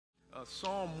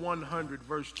Psalm 100,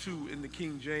 verse 2 in the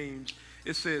King James,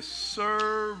 it says,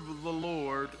 serve the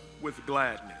Lord with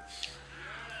gladness.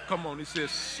 Come on, it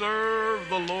says, serve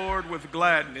the Lord with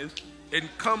gladness and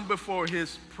come before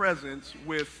his presence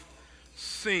with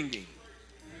singing.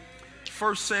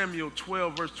 1 Samuel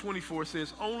 12, verse 24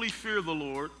 says, only fear the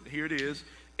Lord, here it is,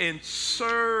 and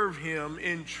serve him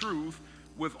in truth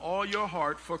with all your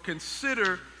heart, for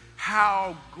consider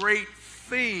how great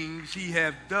things he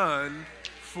hath done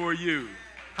for you.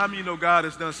 How many of you know God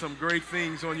has done some great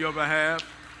things on your behalf?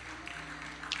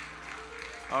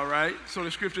 All right, so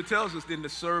the scripture tells us then to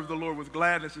serve the Lord with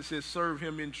gladness. It says serve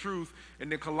him in truth.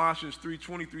 And then Colossians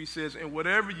 3:23 says, and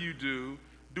whatever you do,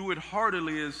 do it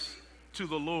heartily as to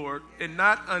the Lord and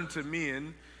not unto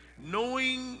men,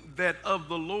 knowing that of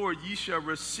the Lord ye shall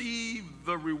receive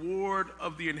the reward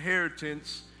of the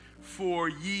inheritance, for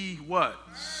ye what?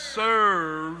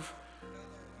 Serve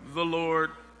the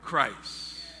Lord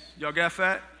Christ. Y'all got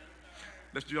that?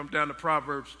 Let's jump down to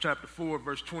Proverbs chapter 4,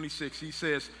 verse 26. He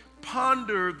says,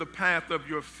 ponder the path of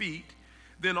your feet,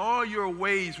 then all your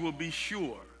ways will be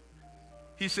sure.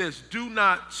 He says, do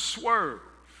not swerve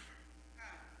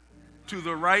to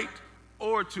the right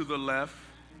or to the left.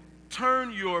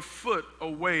 Turn your foot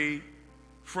away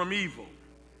from evil.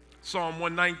 Psalm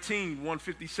 119,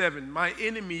 157, my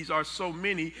enemies are so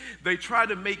many, they try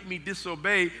to make me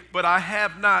disobey, but I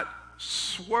have not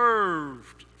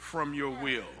swerved from your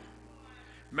will.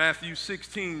 Matthew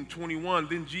 16, 21,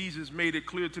 then Jesus made it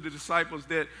clear to the disciples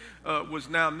that was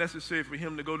now necessary for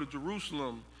him to go to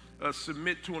Jerusalem,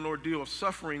 submit to an ordeal of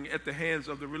suffering at the hands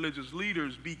of the religious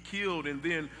leaders, be killed, and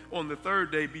then on the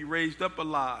third day be raised up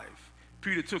alive.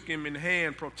 Peter took him in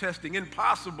hand, protesting,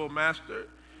 impossible, master,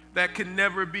 that can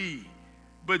never be.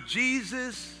 But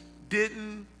Jesus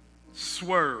didn't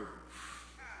swerve.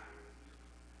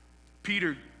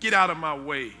 Peter, get out of my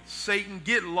way. Satan,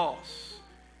 get lost.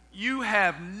 You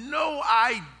have no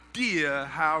idea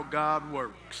how God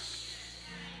works.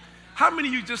 How many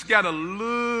of you just got a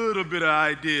little bit of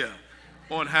idea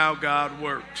on how God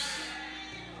works?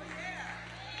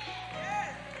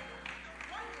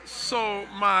 So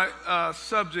my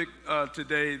subject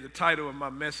today, the title of my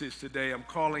message today, I'm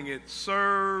calling it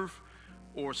Serve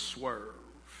or Swerve.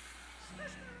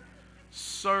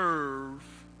 Serve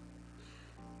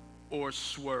or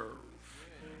swerve.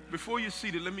 Before you see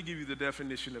it, let me give you the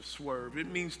definition of swerve.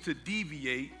 It means to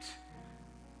deviate,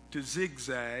 to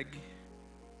zigzag,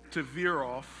 to veer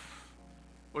off,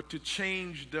 or to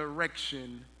change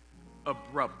direction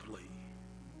abruptly.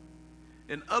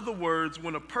 In other words,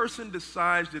 when a person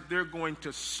decides that they're going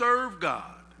to serve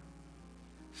God,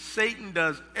 Satan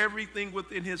does everything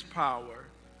within his power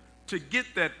to get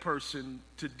that person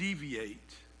to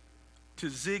deviate, to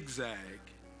zigzag,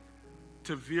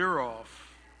 to veer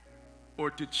off, or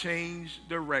to change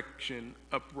direction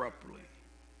abruptly.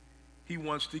 He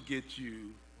wants to get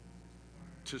you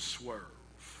to swerve.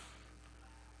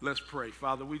 Let's pray.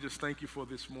 Father, we just thank you for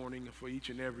this morning and for each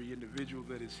and every individual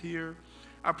that is here.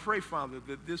 I pray, Father,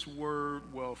 that this word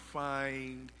will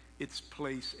find its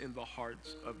place in the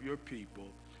hearts of your people.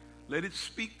 Let it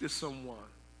speak to someone.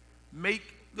 Make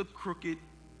the crooked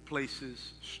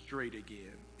places straight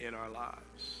again in our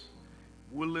lives.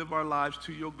 We'll live our lives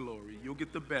to your glory. You'll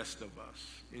get the best of us.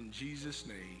 In Jesus'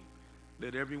 name,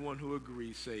 let everyone who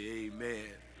agrees say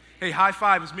amen. Hey, high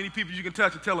five as many people as you can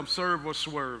touch and tell them serve or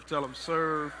swerve. Tell them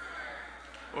serve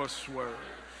or swerve.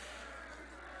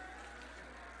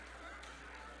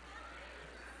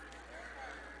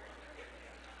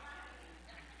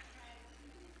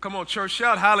 Come on, church,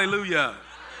 shout hallelujah.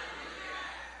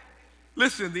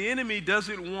 Listen, the enemy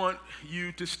doesn't want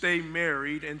you to stay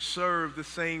married and serve the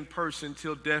same person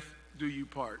till death do you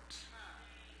part.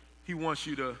 He wants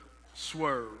you to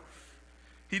swerve.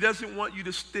 He doesn't want you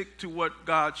to stick to what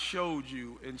God showed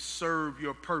you and serve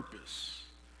your purpose.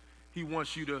 He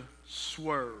wants you to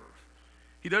swerve.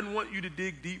 He doesn't want you to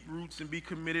dig deep roots and be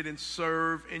committed and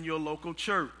serve in your local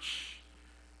church.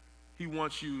 He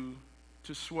wants you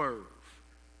to swerve.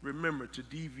 Remember, to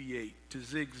deviate, to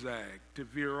zigzag, to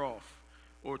veer off,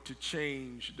 or to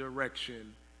change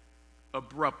direction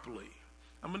abruptly.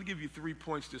 I'm going to give you 3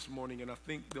 points this morning, and I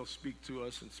think they'll speak to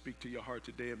us and speak to your heart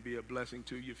today and be a blessing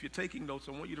to you. If you're taking notes,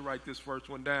 I want you to write this first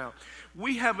one down.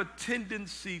 We have a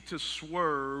tendency to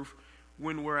swerve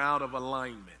when we're out of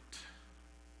alignment.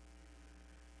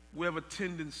 We have a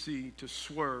tendency to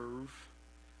swerve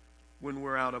when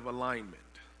we're out of alignment.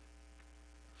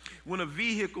 When a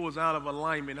vehicle is out of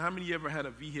alignment, how many of you ever had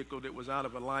a vehicle that was out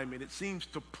of alignment? It seems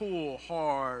to pull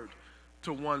hard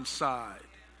to one side.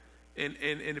 And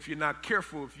if you're not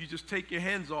careful, if you just take your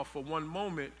hands off for one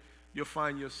moment, you'll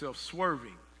find yourself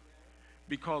swerving.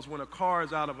 Because when a car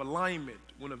is out of alignment,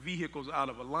 when a vehicle is out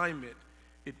of alignment,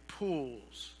 it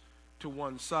pulls to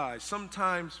one side.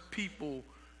 Sometimes people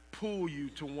pull you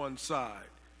to one side.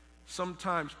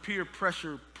 Sometimes peer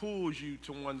pressure pulls you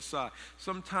to one side.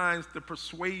 Sometimes the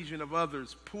persuasion of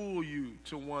others pull you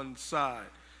to one side.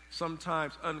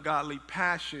 Sometimes ungodly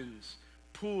passions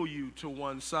pull you to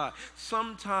one side.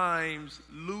 Sometimes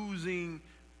losing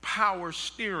power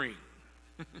steering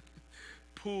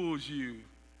pulls you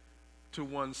to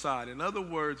one side. In other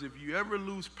words, if you ever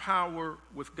lose power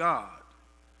with God,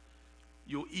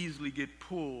 you'll easily get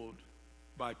pulled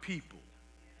by people.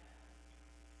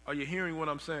 Are you hearing what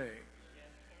I'm saying?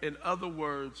 In other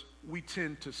words, we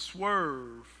tend to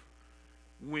swerve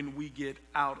when we get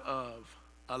out of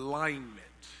alignment.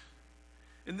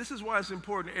 And this is why it's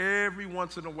important every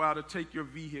once in a while to take your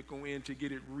vehicle in to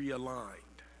get it realigned.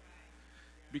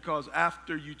 Because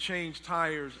after you change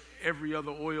tires every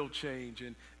other oil change,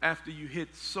 and after you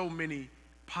hit so many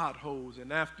potholes,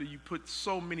 and after you put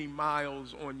so many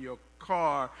miles on your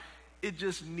car, it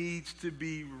just needs to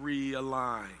be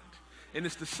realigned. And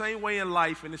it's the same way in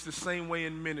life, and it's the same way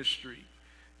in ministry.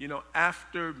 You know,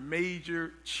 after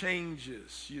major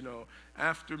changes, you know,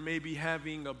 after maybe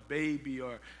having a baby,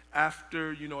 or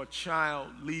after, you know, a child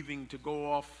leaving to go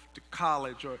off to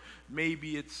college, or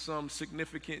maybe it's some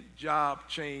significant job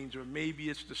change, or maybe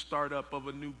it's the startup of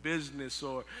a new business,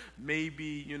 or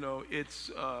maybe, you know, it's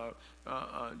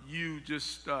you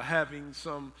just having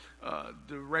some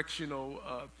directional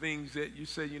things that you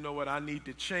say, you know what, I need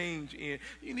to change in.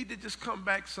 You need to just come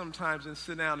back sometimes and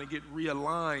sit down and get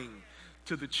realigned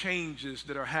to the changes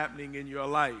that are happening in your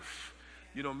life.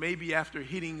 You know, maybe after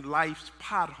hitting life's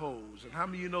potholes. And how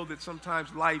many of you know that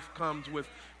sometimes life comes with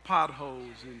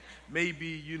potholes? And maybe,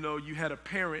 you know, you had a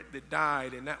parent that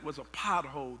died, and that was a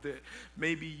pothole. That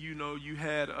maybe, you know, you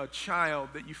had a child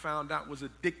that you found out was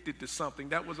addicted to something.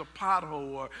 That was a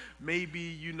pothole. Or maybe,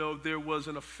 you know, there was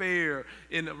an affair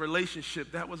in a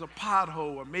relationship. That was a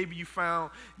pothole. Or maybe you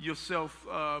found yourself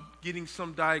getting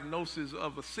some diagnosis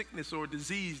of a sickness or a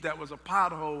disease. That was a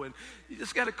pothole. And you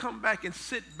just got to come back and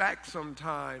sit back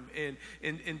sometime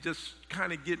and just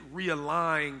kind of get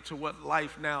realigned to what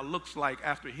life now looks like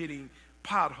after hitting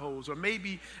potholes. Or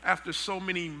maybe after so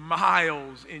many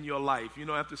miles in your life, you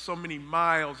know, after so many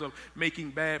miles of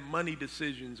making bad money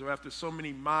decisions, or after so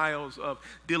many miles of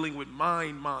dealing with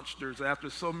mind monsters, or after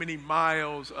so many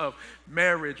miles of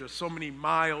marriage, or so many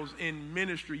miles in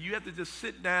ministry, you have to just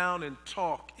sit down and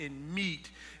talk and meet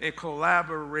and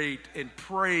collaborate and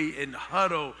pray and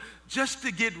huddle just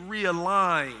to get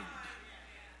realigned.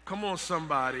 Come on,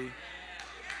 somebody.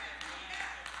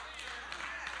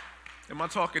 Am I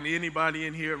talking to anybody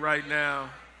in here right now?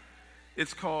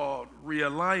 It's called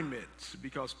realignment,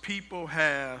 because people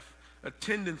have a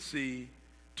tendency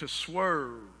to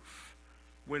swerve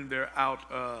when they're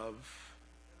out of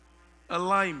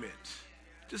alignment.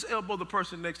 Just elbow the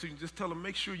person next to you. Just tell them,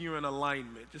 make sure you're in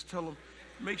alignment. Just tell them,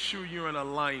 make sure you're in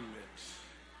alignment.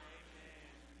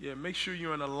 Yeah, make sure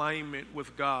you're in alignment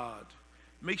with God.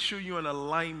 Make sure you're in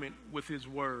alignment with His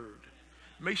Word.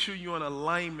 Make sure you're in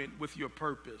alignment with your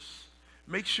purpose.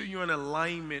 Make sure you're in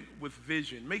alignment with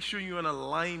vision. Make sure you're in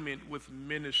alignment with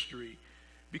ministry.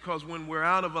 Because when we're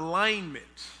out of alignment,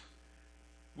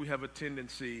 we have a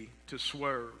tendency to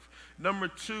swerve. Number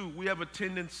two, we have a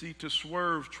tendency to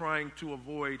swerve trying to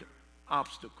avoid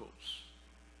obstacles.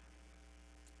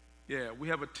 Yeah, we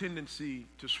have a tendency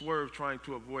to swerve trying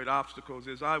to avoid obstacles.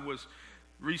 As I was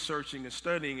researching and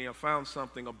studying, I found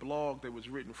something, a blog that was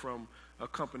written from a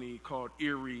company called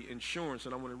Erie Insurance,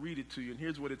 and I want to read it to you. And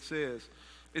here's what it says.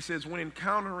 It says, when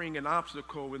encountering an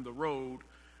obstacle in the road,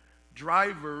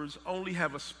 drivers only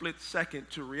have a split second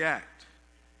to react.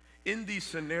 In these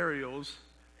scenarios,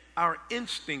 our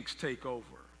instincts take over.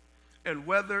 And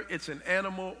whether it's an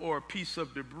animal or a piece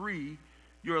of debris,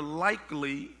 you're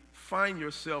likely find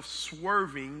yourself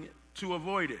swerving to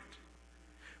avoid it.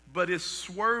 But is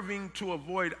swerving to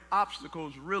avoid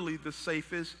obstacles really the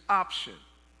safest option?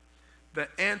 The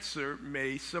answer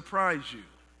may surprise you.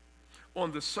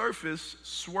 On the surface,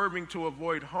 swerving to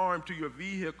avoid harm to your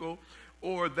vehicle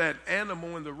or that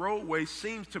animal in the roadway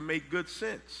seems to make good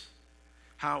sense.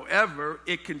 However,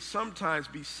 it can sometimes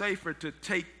be safer to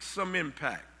take some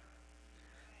impact.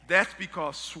 That's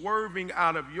because swerving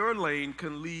out of your lane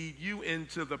can lead you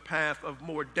into the path of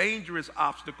more dangerous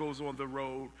obstacles on the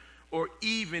road, or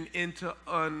even into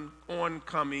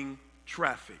oncoming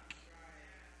traffic.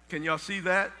 Can y'all see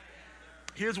that?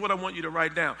 Here's what I want you to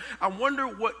write down. I wonder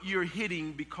what you're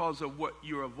hitting because of what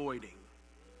you're avoiding.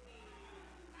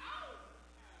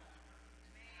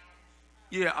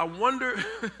 Yeah, I wonder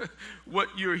what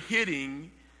you're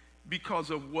hitting because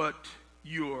of what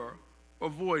you're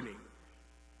avoiding.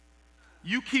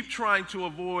 You keep trying to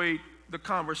avoid the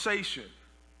conversation,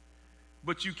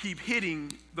 but you keep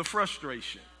hitting the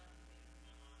frustration.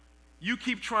 You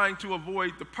keep trying to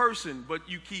avoid the person, but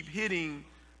you keep hitting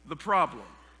the problem.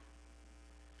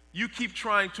 You keep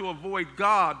trying to avoid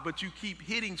God, but you keep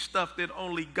hitting stuff that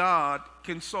only God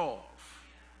can solve.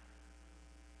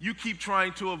 You keep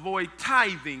trying to avoid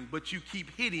tithing, but you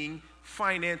keep hitting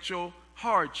financial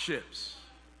hardships.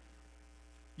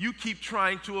 You keep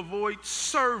trying to avoid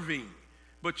serving,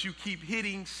 but you keep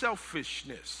hitting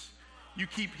selfishness. You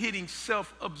keep hitting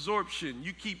self-absorption.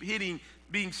 You keep hitting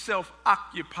being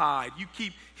self-occupied. You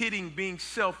keep hitting being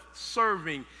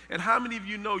self-serving. And how many of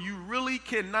you know you really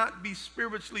cannot be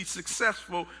spiritually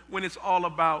successful when it's all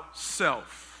about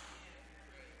self?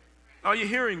 Are you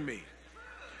hearing me?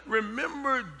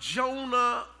 Remember,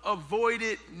 Jonah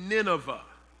avoided Nineveh.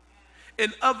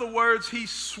 In other words, he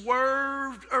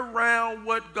swerved around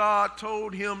what God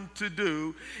told him to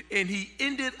do, and he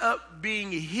ended up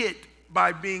being hit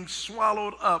by being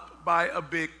swallowed up by a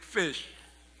big fish.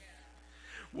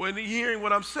 When you're hearing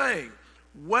what I'm saying,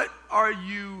 what are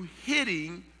you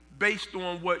hitting based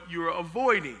on what you're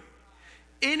avoiding?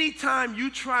 Anytime you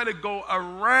try to go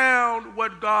around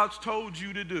what God's told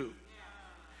you to do,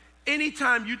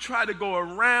 anytime you try to go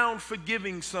around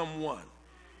forgiving someone,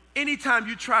 anytime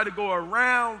you try to go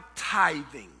around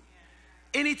tithing,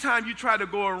 anytime you try to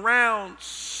go around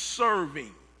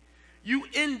serving, you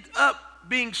end up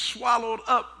being swallowed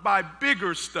up by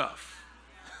bigger stuff.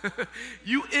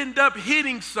 You end up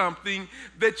hitting something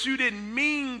that you didn't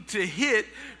mean to hit,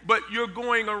 but you're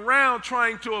going around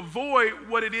trying to avoid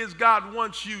what it is God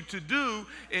wants you to do.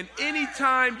 And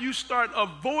anytime you start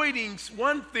avoiding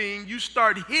one thing, you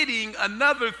start hitting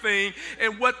another thing.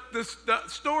 And what the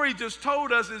story just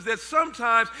told us is that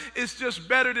sometimes it's just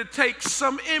better to take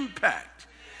some impact.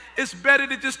 It's better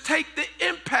to just take the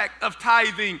impact of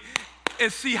tithing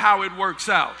and see how it works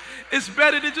out. It's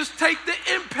better to just take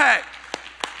the impact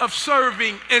of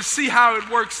serving and see how it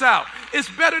works out. It's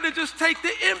better to just take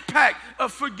the impact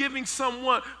of forgiving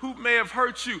someone who may have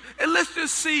hurt you. And let's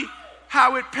just see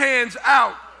how it pans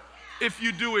out if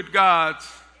you do it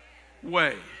God's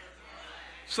way.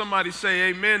 Somebody say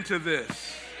amen to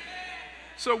this.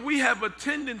 So we have a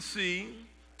tendency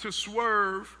to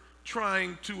swerve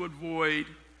trying to avoid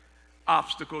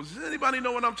obstacles. Does anybody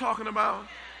know what I'm talking about?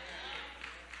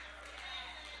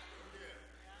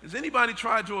 Has anybody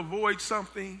tried to avoid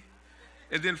something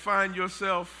and then find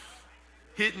yourself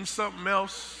hitting something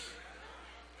else?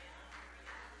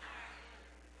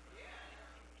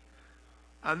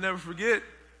 I'll never forget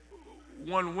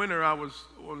one winter I was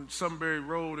on Sunbury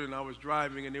Road and I was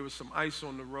driving and there was some ice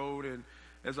on the road, and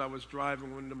as I was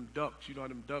driving, one of them ducks, you know how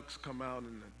them ducks come out,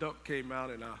 and the duck came out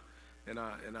and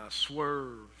I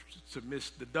swerved to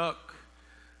miss the duck.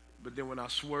 But then when I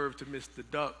swerved to miss the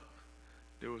duck,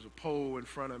 there was a pole in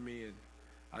front of me, and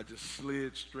I just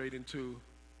slid straight into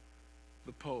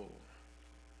the pole.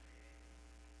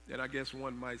 And I guess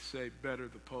one might say, better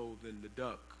the pole than the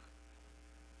duck.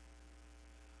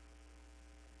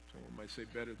 Someone might say,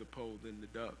 better the pole than the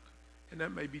duck. And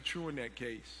that may be true in that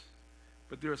case.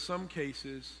 But there are some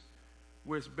cases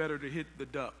where it's better to hit the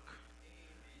duck.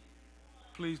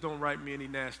 Please don't write me any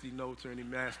nasty notes or any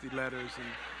nasty letters.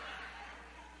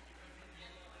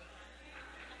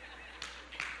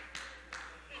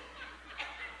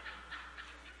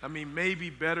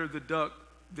 Maybe better the duck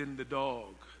than the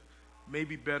dog.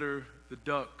 Maybe better the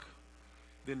duck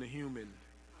than the human.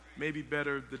 Maybe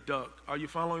better the duck. Are you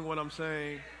following what I'm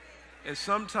saying? And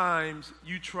sometimes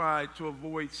you try to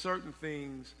avoid certain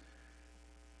things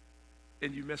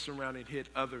and you mess around and hit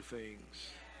other things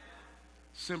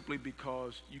simply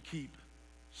because you keep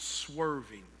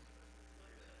swerving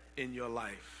in your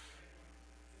life.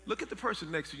 Look at the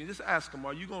person next to you and just ask them,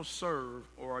 are you going to serve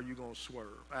or are you going to swerve?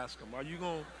 Ask them, are you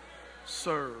going to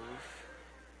serve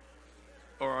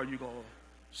or are you going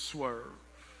to swerve?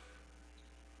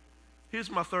 Here's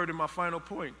my third and my final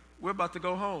point. We're about to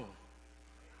go home.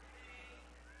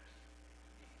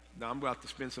 Now, I'm about to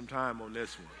spend some time on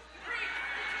this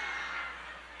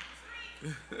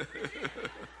one.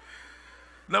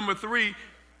 Number 3,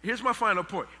 here's my final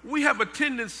point. We have a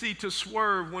tendency to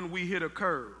swerve when we hit a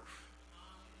curve.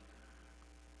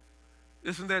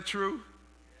 Isn't that true?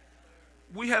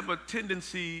 We have a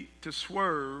tendency to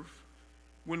swerve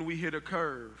when we hit a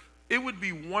curve. It would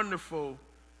be wonderful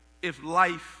if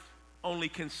life only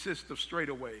consists of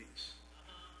straightaways.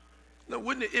 Now,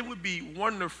 wouldn't it? It would be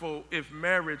wonderful if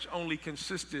marriage only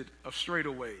consisted of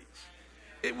straightaways.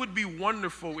 It would be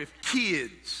wonderful if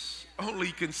kids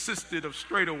only consisted of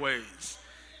straightaways.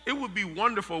 It would be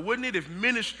wonderful, wouldn't it, if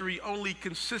ministry only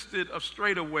consisted of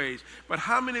straightaways? But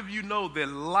how many of you know that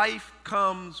life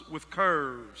comes with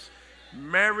curves?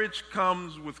 Marriage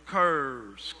comes with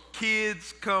curves.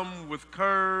 Kids come with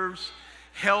curves.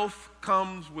 Health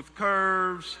comes with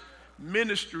curves.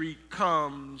 Ministry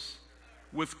comes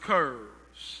with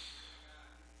curves.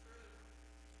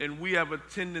 And we have a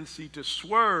tendency to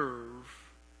swerve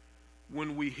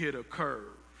when we hit a curve.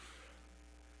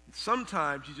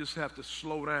 Sometimes you just have to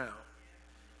slow down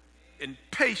and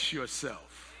pace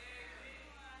yourself.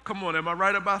 Come on, am I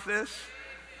right about this?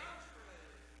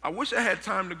 I wish I had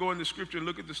time to go into scripture and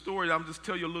look at the story. I'll just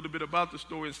tell you a little bit about the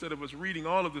story instead of us reading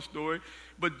all of the story.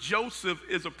 But Joseph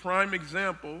is a prime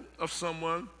example of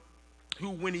someone who,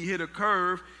 when he hit a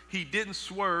curve, he didn't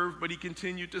swerve, but he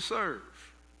continued to serve.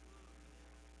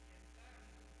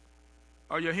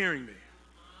 Are you hearing me?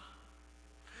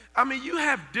 I mean, you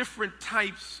have different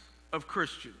types of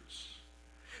Christians.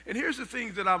 And here's the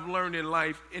thing that I've learned in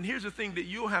life, and here's the thing that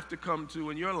you'll have to come to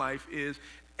in your life is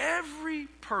every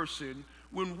person,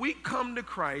 when we come to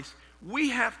Christ,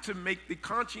 we have to make the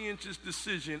conscientious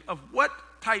decision of what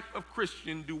type of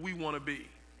Christian do we want to be.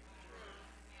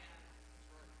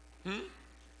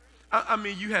 I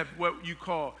mean, you have what you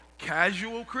call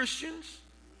casual Christians,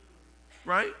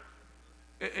 right?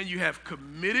 And you have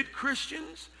committed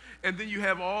Christians, and then you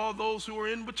have all those who are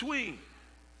in between.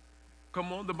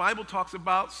 Come on, the Bible talks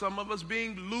about some of us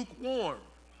being lukewarm.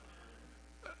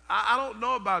 I don't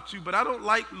know about you, but I don't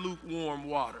like lukewarm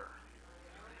water.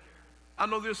 I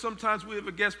know there's sometimes we have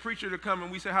a guest preacher to come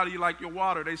and we say, how do you like your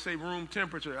water? They say room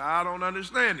temperature. I don't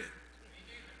understand it.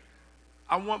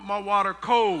 I want my water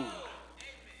cold.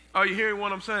 Are you hearing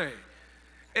what I'm saying?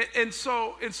 And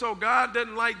so God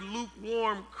doesn't like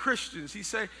lukewarm Christians. He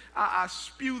say, I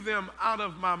spew them out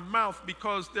of my mouth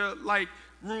because they're like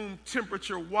room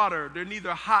temperature water. They're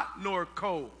neither hot nor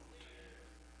cold.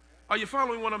 Are you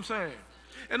following what I'm saying?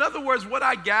 In other words, what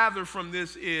I gather from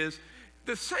this is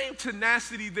the same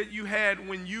tenacity that you had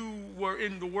when you were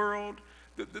in the world,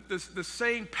 the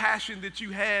same passion that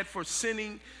you had for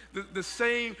sinning, the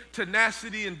same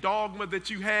tenacity and dogma that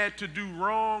you had to do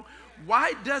wrong.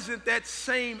 Why doesn't that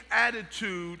same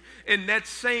attitude and that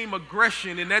same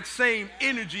aggression and that same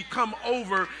energy come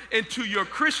over into your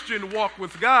Christian walk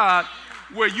with God,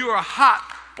 where you are hot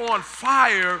on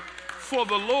fire for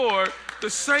the Lord the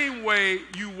same way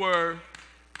you were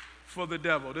for the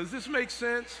devil? Does this make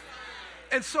sense?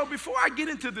 And so before I get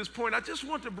into this point, I just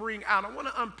want to I want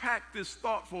to unpack this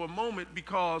thought for a moment,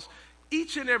 because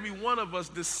each and every one of us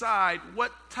decide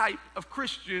what type of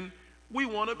Christian we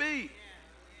want to be.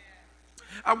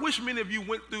 I wish many of you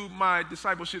went through my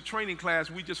discipleship training class.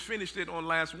 We just finished it on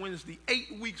last Wednesday.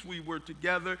 8 weeks we were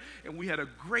together, and we had a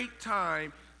great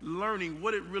time learning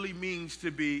what it really means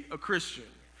to be a Christian.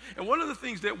 And one of the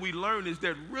things that we learned is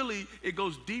that really it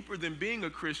goes deeper than being a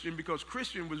Christian, because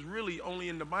Christian was really only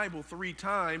in the Bible 3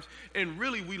 times. And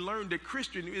really we learned that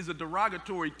Christian is a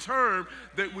derogatory term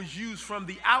that was used from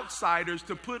the outsiders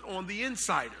to put on the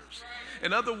insiders.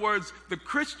 In other words, the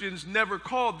Christians never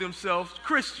called themselves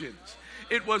Christians.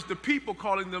 It was the people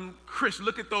calling them Christians.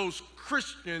 Look at those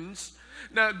Christians.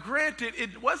 Now, granted,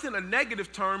 it wasn't a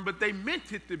negative term, but they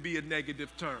meant it to be a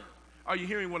negative term. Are you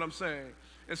hearing what I'm saying?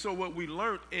 And so what we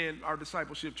learned in our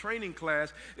discipleship training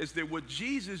class is that what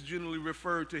Jesus generally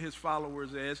referred to his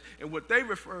followers as, and what they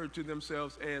referred to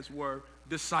themselves as, were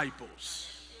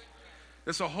disciples.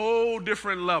 That's a whole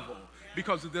different level,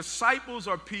 because the disciples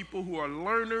are people who are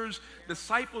learners.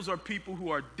 Disciples are people who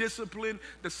are disciplined.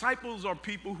 Disciples are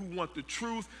people who want the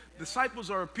truth. Disciples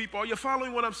are people, are you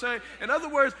following what I'm saying? In other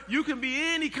words, you can be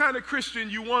any kind of Christian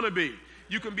you want to be.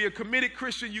 You can be a committed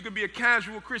Christian, you can be a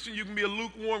casual Christian, you can be a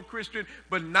lukewarm Christian,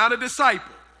 but not a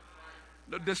disciple.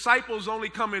 The disciples only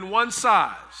come in one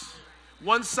size.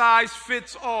 One size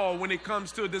fits all when it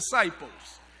comes to disciples.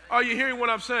 Are you hearing what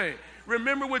I'm saying?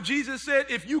 Remember what Jesus said?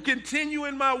 If you continue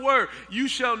in my word, you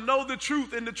shall know the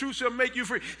truth, and the truth shall make you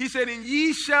free. He said, and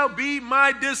ye shall be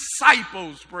my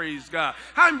disciples, praise God.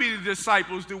 How many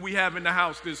disciples do we have in the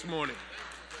house this morning?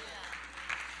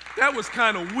 That was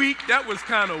kind of weak. That was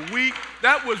kind of weak.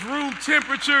 That was room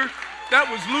temperature. That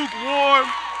was lukewarm.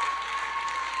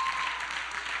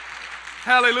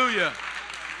 Hallelujah.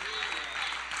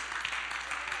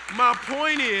 My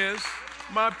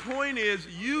point is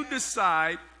you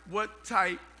decide what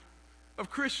type of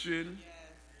Christian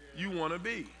you want to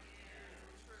be.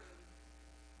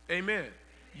 Amen.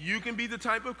 You can be the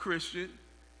type of Christian.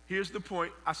 Here's the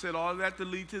point. I said all of that to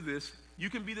lead to this. You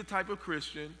can be the type of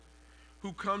Christian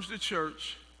who comes to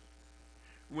church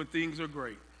when things are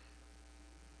great.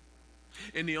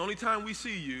 And the only time we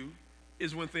see you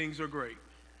is when things are great.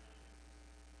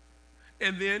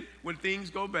 And then when things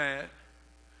go bad,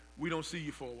 we don't see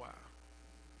you for a while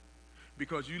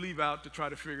because you leave out to try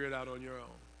to figure it out on your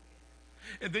own.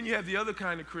 And then you have the other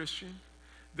kind of Christian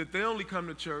that they only come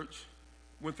to church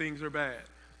when things are bad.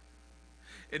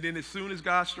 And then as soon as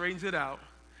God straightens it out,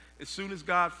 as soon as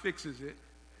God fixes it,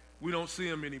 we don't see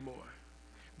them anymore.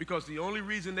 Because the only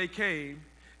reason they came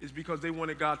is because they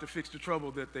wanted God to fix the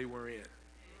trouble that they were in.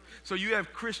 So you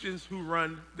have Christians who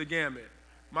run the gamut.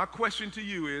 My question to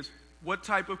you is, what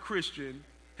type of Christian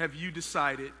have you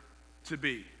decided to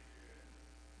be?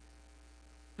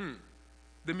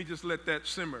 Let me just let that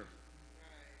simmer,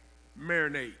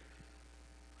 marinate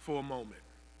for a moment.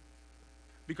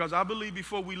 Because I believe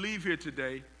before we leave here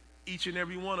today, each and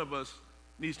every one of us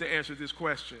needs to answer this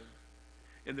question.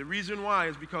 And the reason why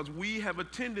is because we have a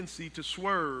tendency to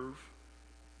swerve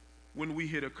when we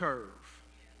hit a curve.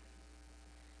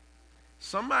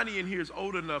 Somebody in here is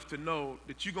old enough to know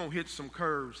that you're going to hit some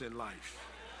curves in life.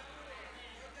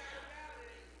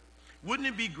 Wouldn't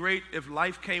it be great if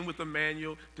life came with a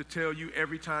manual to tell you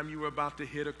every time you were about to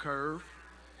hit a curve?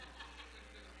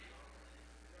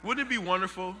 Wouldn't it be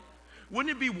wonderful?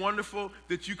 Wouldn't it be wonderful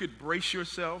that you could brace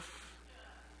yourself?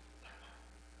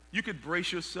 You could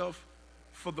brace yourself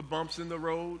for the bumps in the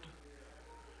road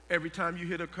every time you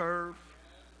hit a curve.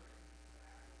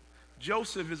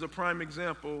 Joseph is a prime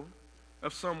example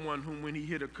of someone whom when he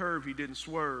hit a curve, he didn't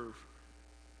swerve,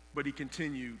 but he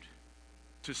continued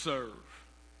to serve.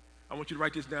 I want you to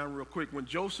write this down real quick. When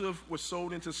Joseph was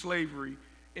sold into slavery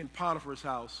in Potiphar's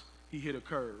house, he hit a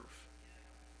curve.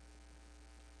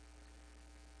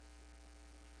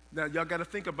 Now, y'all got to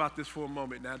think about this for a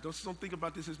moment. Now, don't think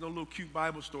about this as no little cute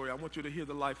Bible story. I want you to hear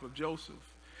the life of Joseph.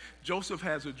 Joseph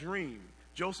has a dream.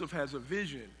 Joseph has a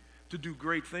vision to do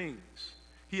great things.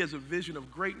 He has a vision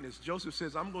of greatness. Joseph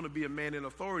says, I'm going to be a man in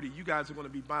authority. You guys are going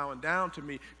to be bowing down to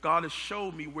me. God has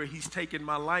showed me where he's taken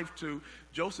my life to.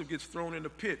 Joseph gets thrown in the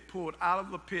pit, pulled out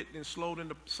of the pit, and sold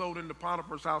into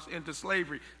Potiphar's house into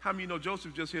slavery. How many know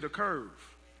Joseph just hit a curve?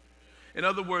 In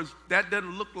other words, that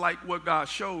doesn't look like what God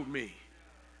showed me.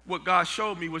 What God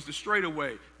showed me was the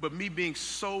straightaway. But me being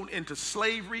sold into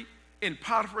slavery in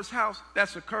Potiphar's house,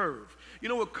 that's a curve. You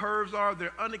know what curves are?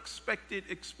 They're unexpected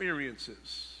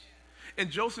experiences. And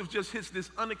Joseph just hits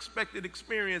this unexpected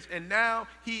experience, and now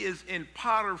he is in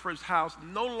Potiphar's house,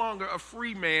 no longer a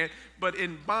free man, but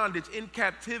in bondage, in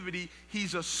captivity.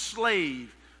 He's a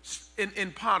slave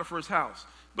in Potiphar's house.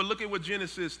 But look at what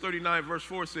Genesis 39 verse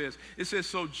 4 says. It says,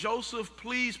 so Joseph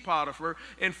pleased Potiphar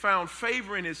and found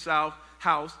favor in his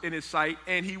house, in his sight,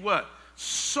 and he what?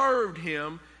 Served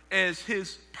him as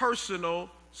his personal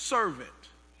servant.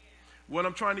 What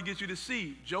I'm trying to get you to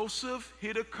see, Joseph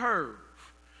hit a curve,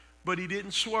 but he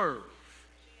didn't swerve.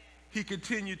 He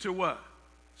continued to what?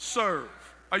 Serve.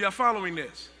 Are y'all following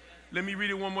this? Let me read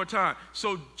it one more time.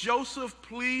 So Joseph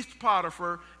pleased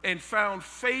Potiphar and found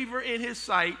favor in his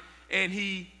sight, and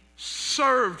he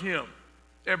served him.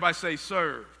 Everybody say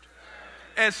served.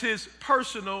 As his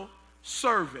personal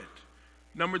servant.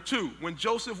 Number 2, when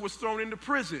Joseph was thrown into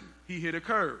prison, he hit a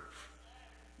curve.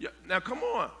 Yeah, now come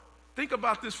on. Think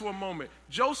about this for a moment.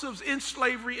 Joseph's in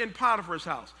slavery in Potiphar's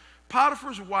house.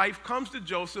 Potiphar's wife comes to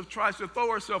Joseph, tries to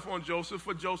throw herself on Joseph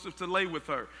for Joseph to lay with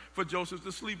her, for Joseph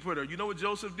to sleep with her. You know what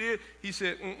Joseph did? He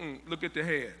said, look at the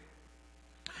hand.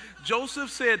 Joseph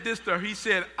said this to her. He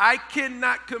said, I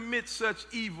cannot commit such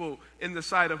evil in the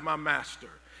sight of my master.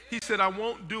 He said, I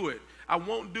won't do it. I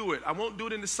won't do it. I won't do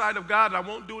it in the sight of God. I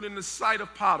won't do it in the sight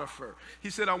of Potiphar. He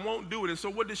said, I won't do it. And so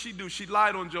what did she do? She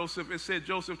lied on Joseph and said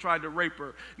Joseph tried to rape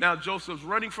her. Now Joseph's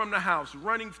running from the house,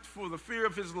 running for the fear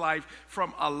of his life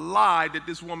from a lie that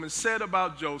this woman said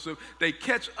about Joseph. They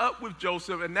catch up with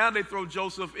Joseph, and now they throw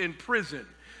Joseph in prison.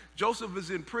 Joseph is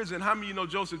in prison. How many of you know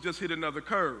Joseph just hit another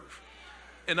curve?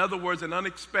 In other words, an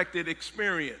unexpected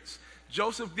experience.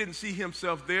 Joseph didn't see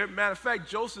himself there. Matter of fact,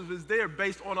 Joseph is there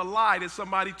based on a lie that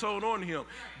somebody told on him.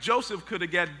 Joseph could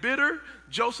have got bitter.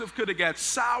 Joseph could have got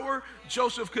sour.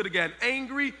 Joseph could have got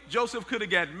angry. Joseph could have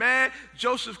got mad.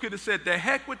 Joseph could have said, the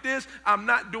heck with this. I'm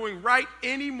not doing right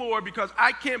anymore because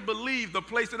I can't believe the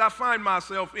place that I find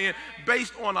myself in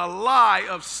based on a lie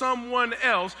of someone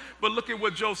else. But look at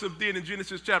what Joseph did in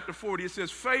Genesis chapter 40. It says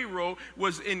Pharaoh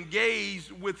was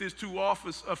engaged with his 2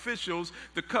 office officials,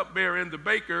 the cupbearer and the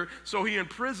baker. So he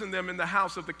imprisoned them in the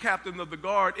house of the captain of the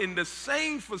guard in the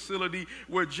same facility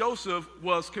where Joseph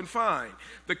was confined.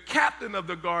 The captain of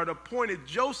the guard appointed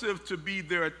Joseph to be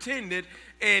their attendant,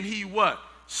 and he what?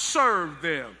 Served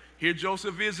them. Here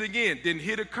Joseph is again. Didn't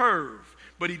hit a curve,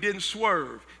 but he didn't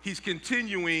swerve. He's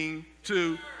continuing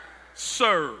to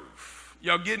serve.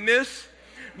 Y'all getting this?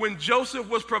 When Joseph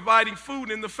was providing food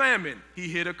in the famine, he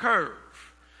hit a curve.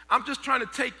 I'm just trying to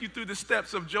take you through the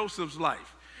steps of Joseph's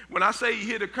life. When I say he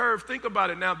hit a curve, think about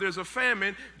it now. There's a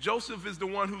famine. Joseph is the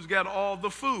one who's got all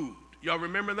the food. Y'all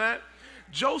remember that?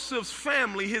 Joseph's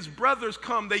family, his brothers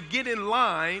come, they get in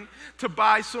line to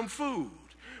buy some food.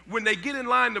 When they get in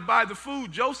line to buy the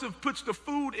food, Joseph puts the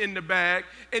food in the bag,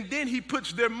 and then he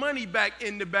puts their money back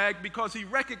in the bag because he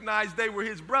recognized they were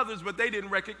his brothers, but they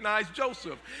didn't recognize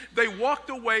Joseph. They walked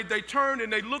away, they turned,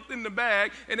 and they looked in the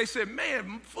bag, and they said,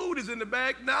 man, food is in the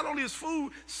bag. Not only is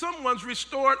food, someone's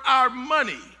restored our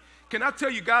money. Can I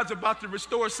tell you, God's about to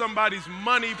restore somebody's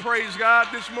money, praise God,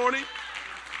 this morning?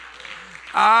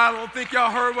 I don't think y'all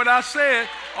heard what I said.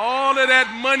 All of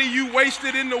that money you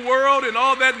wasted in the world and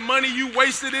all that money you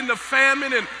wasted in the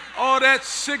famine and all that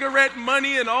cigarette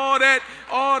money and all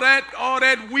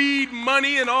that weed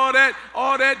money and all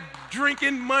that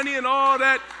drinking money and all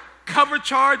that cover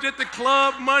charge at the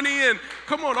club money and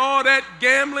come on, all that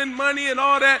gambling money and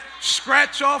all that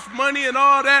scratch off money and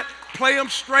all that play them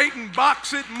straight and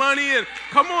box it money and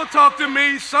come on, talk to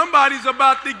me. Somebody's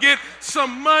about to get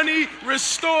some money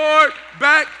restored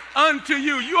back unto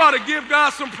you. You ought to give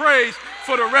God some praise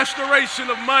for the restoration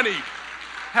of money.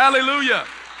 Hallelujah.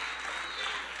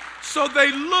 So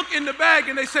they look in the bag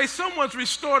and they say, someone's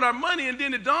restored our money, and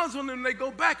then it dawns on them and they go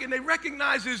back and they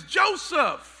recognize it's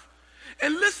Joseph.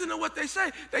 And listen to what they say.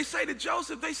 They say to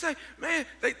Joseph, they say, man,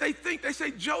 they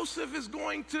say Joseph is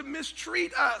going to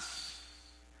mistreat us.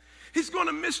 He's going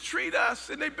to mistreat us.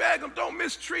 And they beg him, don't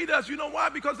mistreat us. You know why?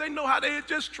 Because they know how they had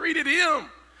just treated him.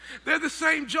 They're the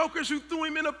same jokers who threw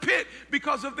him in a pit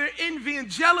because of their envy and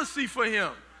jealousy for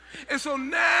him. And so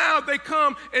now they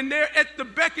come and they're at the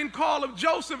beck and call of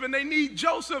Joseph, and they need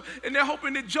Joseph, and they're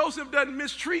hoping that Joseph doesn't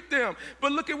mistreat them.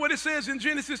 But look at what it says in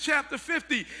Genesis chapter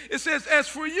 50. It says, as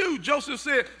for you, Joseph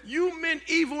said, you meant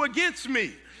evil against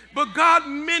me, but God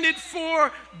meant it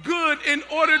for good in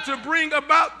order to bring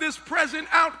about this present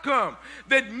outcome,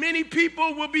 that many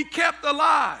people will be kept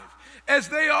alive as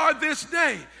they are this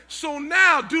day. So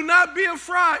now do not be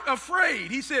afraid.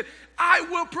 He said, I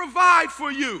will provide for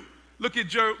you. Look at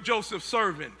Joseph's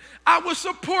servant. I will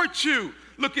support you.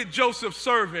 Look at Joseph's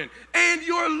servant. And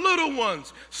your little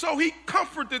ones. So he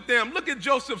comforted them. Look at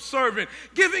Joseph's servant.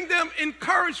 Giving them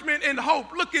encouragement and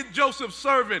hope. Look at Joseph's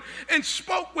servant. And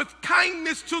spoke with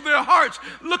kindness to their hearts.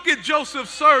 Look at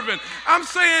Joseph's servant. I'm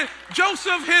saying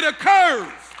Joseph hit a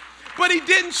curve, but he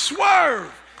didn't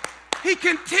swerve. He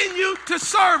continued to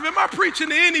serve. Am I preaching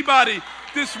to anybody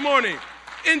this morning?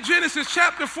 In Genesis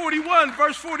chapter 41,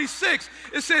 verse 46,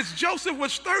 it says Joseph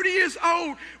was 30 years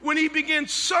old when he began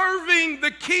serving the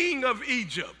king of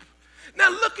Egypt. Now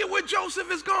look at where Joseph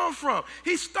has gone from.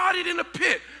 He started in a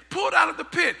pit, pulled out of the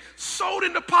pit, sold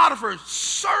into Potiphar's,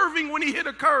 serving when he hit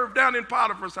a curve down in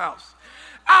Potiphar's house.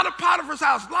 Out of Potiphar's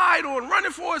house, lied on,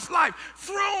 running for his life,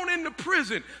 thrown into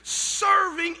prison,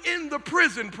 serving in the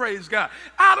prison, praise God.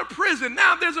 Out of prison,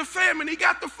 now there's a famine, he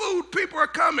got the food, people are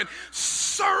coming,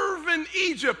 serving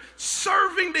Egypt,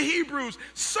 serving the Hebrews,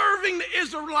 serving the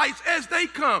Israelites as they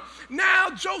come. Now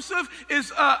Joseph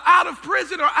is out of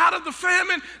prison or out of the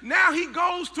famine. Now he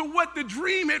goes to what the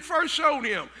dream had first showed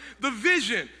him, the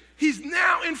vision. He's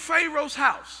now in Pharaoh's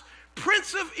house.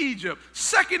 Prince of Egypt,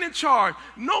 second in charge,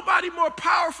 nobody more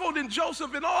powerful than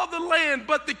Joseph in all the land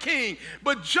but the king.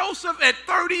 But Joseph at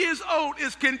 30 years old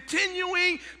is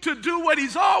continuing to do what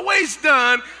he's always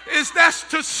done, that's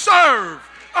to serve.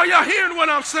 Are y'all hearing what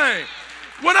I'm saying?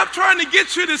 What I'm trying to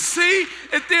get you to see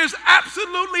is there's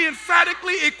absolutely,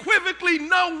 emphatically, equivocally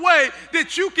no way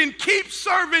that you can keep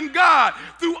serving God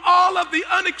through all of the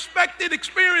unexpected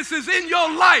experiences in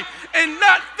your life and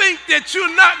not think that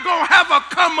you're not going to have a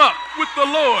come up with the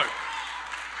Lord.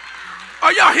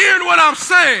 Are y'all hearing what I'm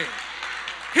saying?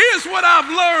 Here's what I've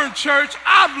learned, church.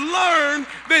 I've learned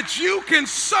that you can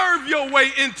serve your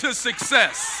way into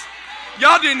success.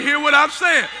 Y'all didn't hear what I'm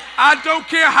saying. I don't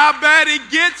care how bad it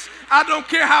gets. I don't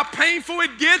care how painful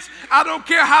it gets. I don't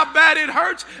care how bad it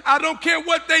hurts. I don't care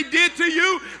what they did to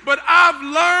you. But I've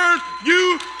learned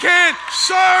you can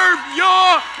serve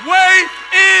your way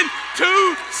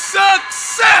into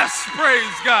success.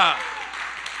 Praise God.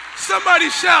 Somebody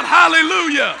shout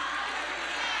hallelujah.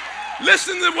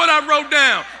 Listen to what I wrote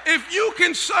down. If you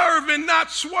can serve and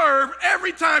not swerve,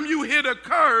 every time you hit a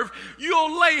curve,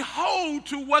 you'll lay hold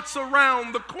to what's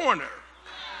around the corner.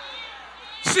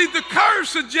 See, the curve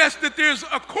suggests that there's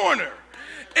a corner.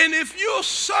 And if you'll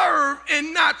serve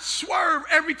and not swerve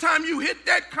every time you hit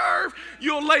that curve,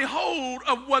 you'll lay hold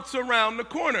of what's around the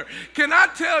corner. Can I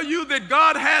tell you that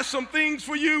God has some things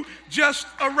for you just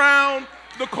around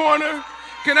the corner?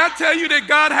 Can I tell you that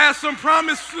God has some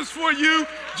promises for you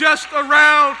just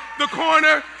around the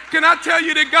corner? Can I tell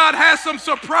you that God has some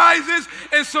surprises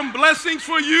and some blessings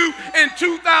for you in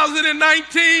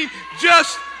 2019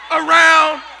 just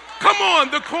around, come on,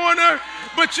 the corner?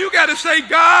 But you got to say,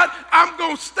 God, I'm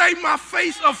going to stay my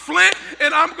face of flint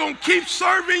and I'm going to keep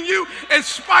serving you in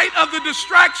spite of the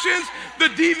distractions, the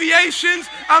deviations.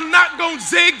 I'm not going to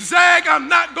zigzag. I'm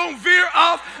not going to veer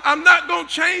off. I'm not going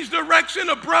to change direction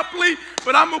abruptly,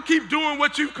 but I'm going to keep doing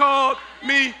what you called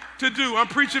me to do. I'm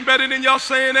preaching better than y'all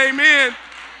saying amen.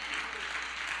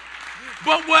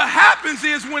 But what happens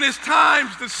is when it's time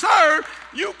to serve,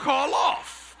 you call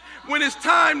off. When it's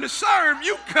time to serve,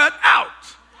 you cut out.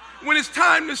 When it's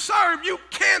time to serve, you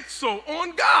cancel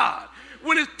on God.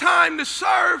 When it's time to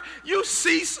serve, you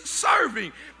cease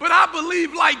serving. But I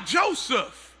believe, like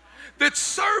Joseph, that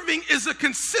serving is a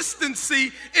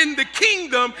consistency in the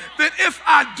kingdom, that if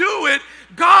I do it,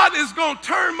 God is going to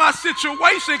turn my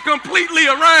situation completely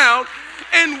around.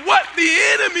 And what the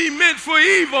enemy meant for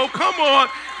evil, come on,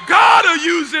 God will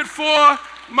use it for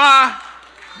my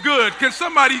good. Can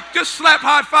somebody just slap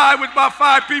high five with about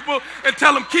 5 people and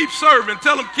tell them keep serving?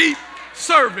 Tell them keep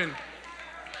serving.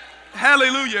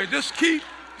 Hallelujah. Just keep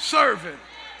serving.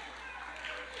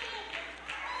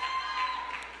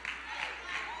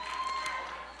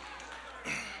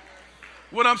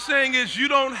 What I'm saying is you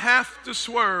don't have to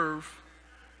swerve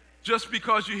just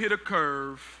because you hit a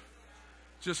curve.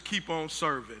 Just keep on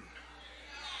serving.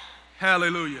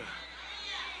 Hallelujah.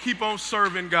 Keep on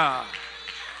serving God.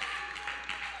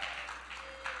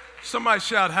 Somebody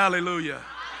shout hallelujah.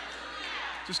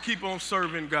 Just keep on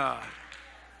serving God.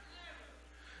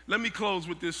 Let me close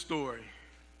with this story.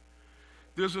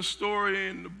 There's a story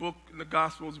in the book, in the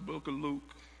Gospels, book of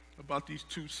Luke, about these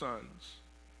 2 sons.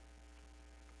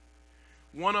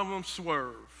 One of them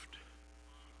swerved.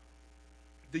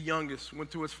 The youngest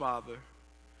went to his father.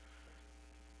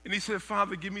 And he said,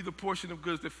 Father, give me the portion of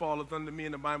goods that falleth unto me.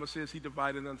 And the Bible says he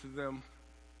divided unto them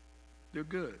their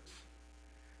goods.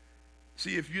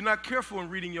 See, if you're not careful in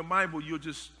reading your Bible, you'll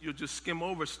just skim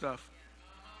over stuff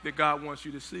that God wants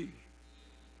you to see.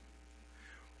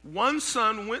 One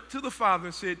son went to the father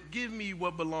and said, give me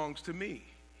what belongs to me.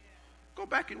 Go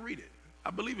back and read it.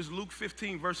 I believe it's Luke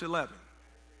 15, verse 11.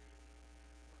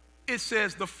 It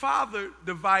says, the father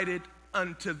divided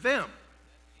unto them.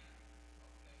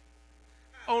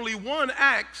 Only one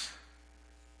asked,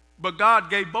 but God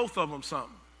gave both of them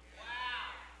something.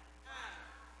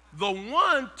 The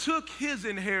one took his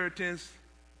inheritance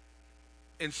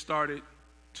and started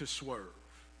to swerve.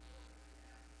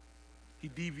 He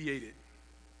deviated.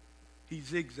 He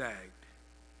zigzagged.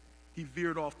 He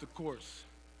veered off the course.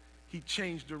 He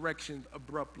changed direction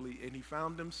abruptly, and he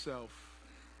found himself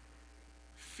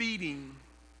feeding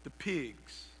the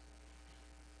pigs.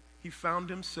 He found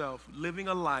himself living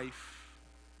a life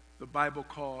the Bible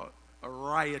called a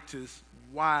riotous,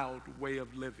 wild way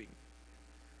of living.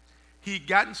 He'd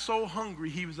gotten so hungry,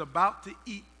 he was about to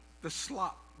eat the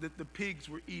slop that the pigs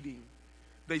were eating.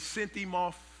 They sent him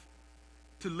off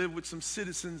to live with some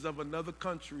citizens of another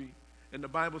country. And the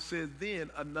Bible says then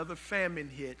another famine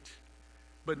hit,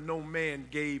 but no man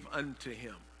gave unto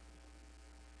him.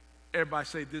 Everybody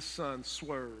say, this son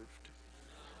swerved.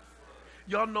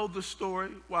 Y'all know the story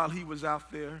while he was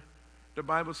out there. The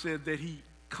Bible said that he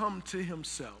come to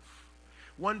himself.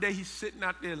 One day he's sitting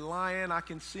out there lying. I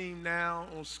can see him now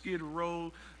on Skid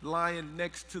Row, lying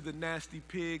next to the nasty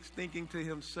pigs, thinking to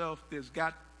himself, there's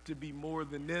got to be more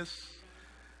than this.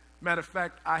 Matter of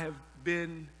fact, I have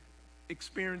been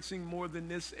experiencing more than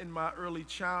this in my early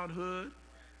childhood.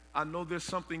 I know there's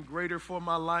something greater for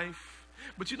my life.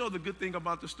 But you know the good thing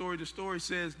about the story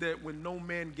says that when no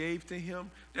man gave to him,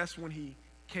 that's when he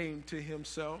came to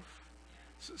himself.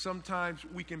 Sometimes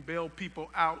we can bail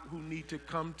people out who need to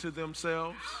come to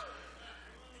themselves.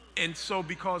 And so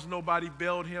because nobody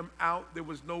bailed him out, there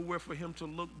was nowhere for him to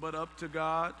look but up to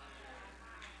God.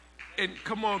 And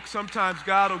come on, sometimes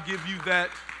God will give you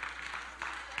that.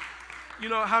 You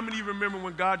know, how many of you remember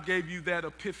when God gave you that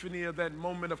epiphany or that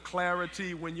moment of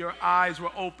clarity when your eyes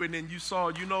were open and you saw,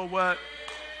 you know what?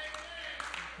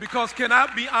 Because can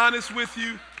I be honest with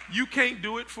you? You can't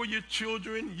do it for your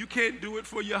children. You can't do it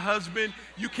for your husband.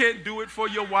 You can't do it for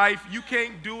your wife. You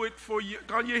can't do it for you.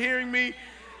 Are you hearing me?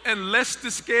 Unless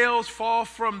the scales fall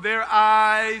from their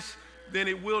eyes, then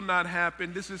it will not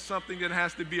happen. This is something that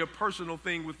has to be a personal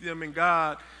thing with them and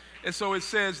God. And so it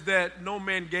says that no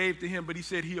man gave to him, but he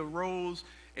said he arose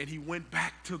and he went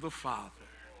back to the Father.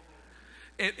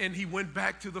 And he went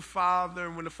back to the Father.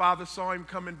 And when the Father saw him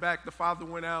coming back, the Father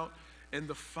went out. And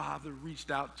the Father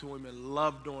reached out to him and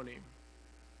loved on him.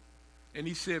 And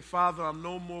he said, Father, I'm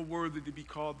no more worthy to be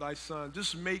called thy son.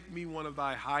 Just make me one of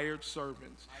thy hired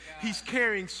servants. He's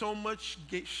carrying so much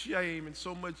shame and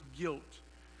so much guilt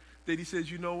that he says,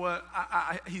 you know what?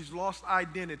 He's lost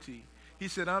identity. He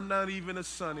said, I'm not even a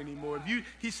son anymore.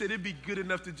 He said, it'd be good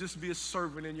enough to just be a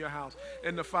servant in your house.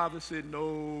 And the father said,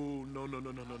 no.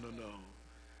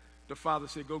 The father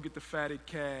said, go get the fatted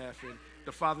calf. And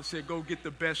the father said, go get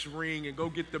the best ring and go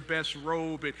get the best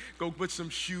robe and go put some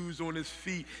shoes on his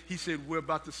feet. He said, we're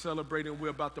about to celebrate and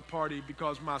we're about to party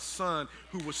because my son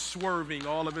who was swerving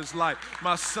all of his life,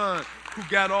 my son who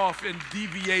got off and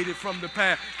deviated from the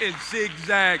path and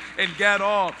zigzagged and got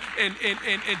off and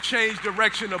changed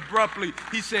direction abruptly.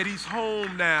 He said, he's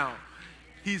home now.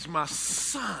 He's my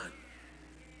son.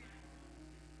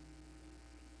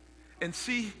 And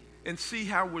see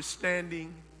how we're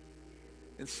standing,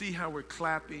 and see how we're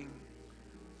clapping,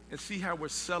 and see how we're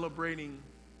celebrating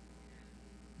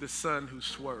the son who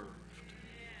swerved.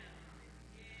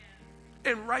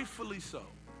 And rightfully so.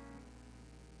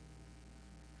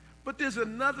 But there's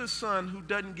another son who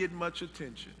doesn't get much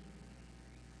attention.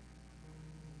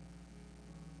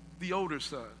 The older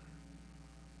son.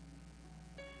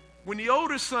 When the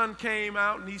older son came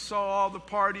out and he saw all the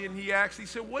partying, he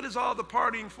said, what is all the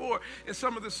partying for? And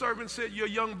some of the servants said, your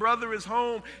young brother is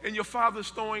home and your father's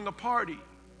throwing a party.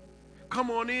 Come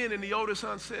on in. And the older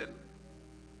son said,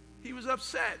 he was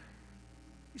upset.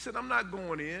 He said, I'm not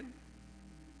going in.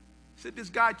 He said,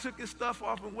 this guy took his stuff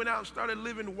off and went out and started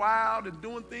living wild and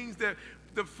doing things that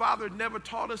the father never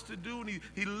taught us to do. And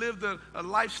he lived a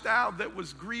lifestyle that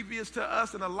was grievous to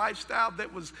us, and a lifestyle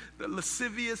that was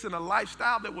lascivious, and a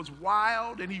lifestyle that was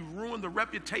wild, and he ruined the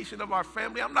reputation of our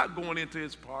family. I'm not going into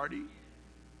his party.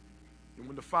 And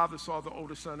when the father saw the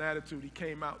older son's attitude, he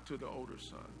came out to the older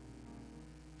son.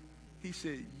 He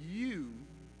said, you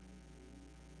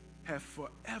have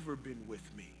forever been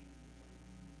with me.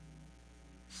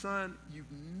 Son,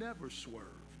 you've never swerved.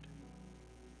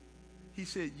 He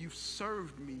said, you've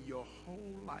served me your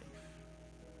whole life.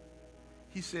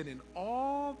 He said, and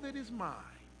all that is mine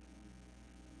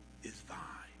is thine.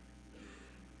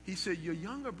 He said, your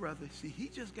younger brother, see, he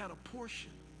just got a portion.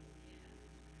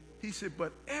 He said,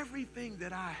 but everything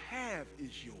that I have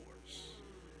is yours.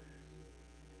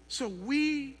 So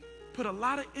we put a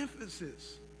lot of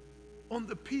emphasis on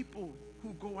the people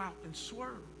who go out and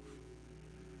swerve.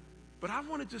 But I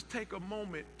want to just take a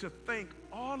moment to thank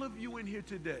all of you in here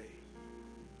today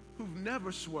who've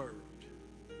never swerved,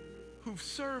 who've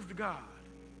served God,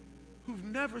 who've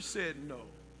never said no,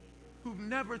 who've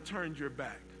never turned your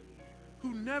back,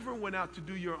 who never went out to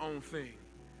do your own thing.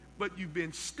 But you've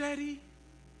been steady,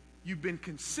 you've been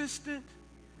consistent,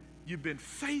 you've been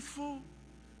faithful,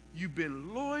 you've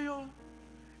been loyal.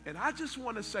 And I just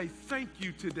want to say thank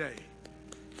you today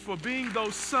for being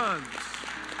those sons.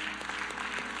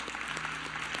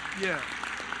 Yeah.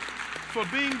 For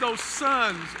being those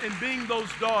sons and being those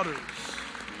daughters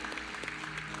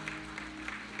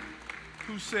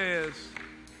who says,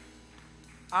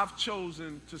 I've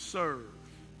chosen to serve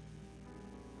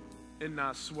and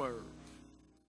not swerve.